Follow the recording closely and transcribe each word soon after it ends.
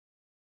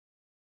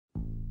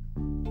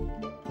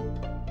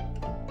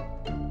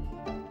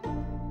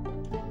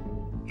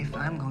If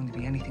I'm going to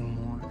be anything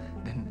more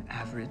than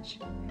average,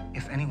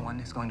 if anyone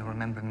is going to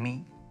remember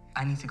me,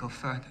 I need to go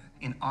further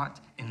in art,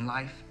 in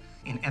life,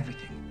 in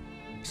everything.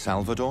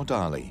 Salvador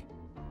Dalí.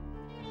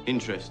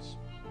 Interests.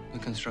 The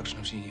construction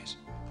of genius.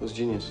 Who's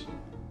genius?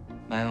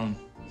 My own.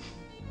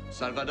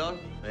 Salvador,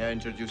 may I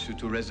introduce you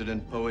to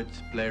resident poet,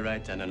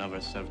 playwright, and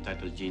another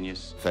self-titled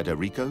genius?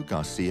 Federico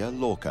García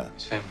Lorca.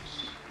 It's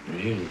famous.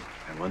 Really?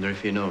 I wonder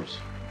if he knows.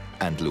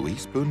 And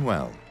Luis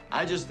Buñuel.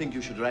 I just think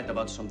you should write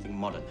about something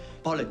modern.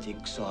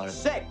 Politics or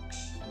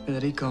sex.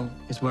 Federico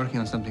is working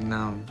on something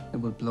now that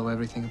will blow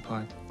everything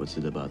apart. What's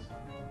it about?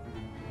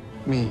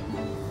 Me.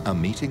 A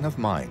meeting of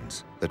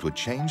minds that would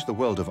change the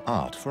world of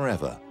art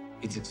forever.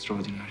 It's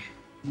extraordinary.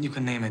 You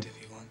can name it if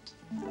you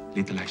want.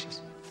 Little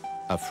Ashes.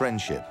 A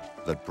friendship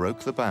that broke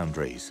the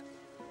boundaries.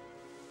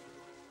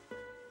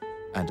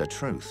 And a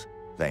truth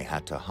they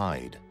had to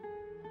hide.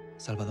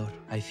 Salvador,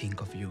 I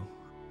think of you.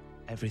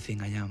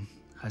 Everything I am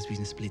has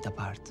been split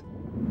apart.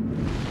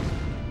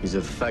 He's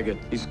a faggot.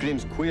 He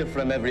screams queer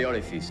from every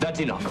orifice. That's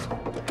enough.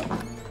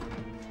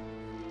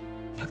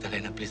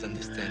 Magdalena, please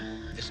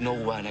understand. There's no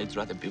one I'd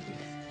rather be with.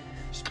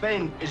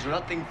 Spain is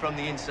rotting from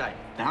the inside.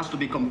 There has to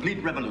be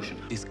complete revolution.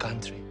 This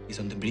country is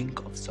on the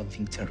brink of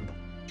something terrible.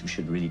 You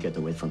should really get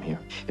away from here.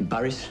 In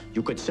Paris,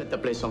 you could set the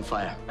place on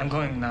fire. I'm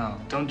going now.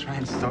 Don't try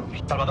and stop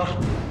me. Salvador!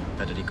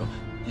 Federico,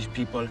 these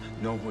people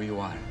know who you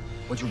are.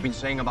 What you've been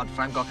saying about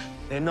Franco,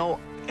 they know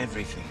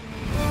everything.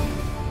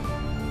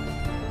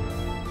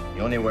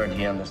 The only word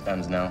he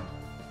understands now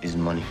is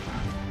money.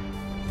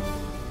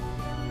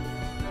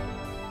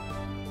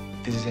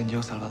 This isn't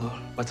you, Salvador.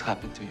 What's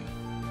happened to you?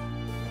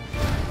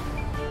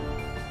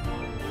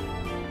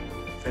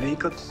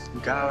 Federico's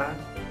gala,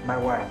 my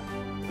wife.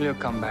 We'll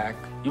come back.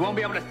 You won't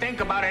be able to think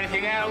about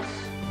anything else.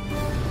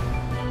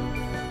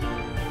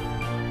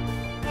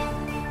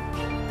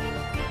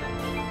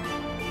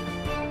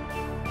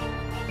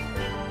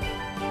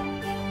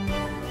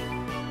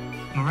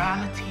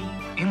 Morality,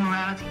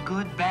 immorality,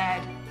 good,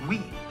 bad,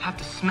 we have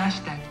to smash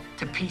that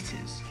to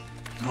pieces.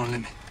 No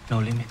limit. No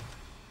limit.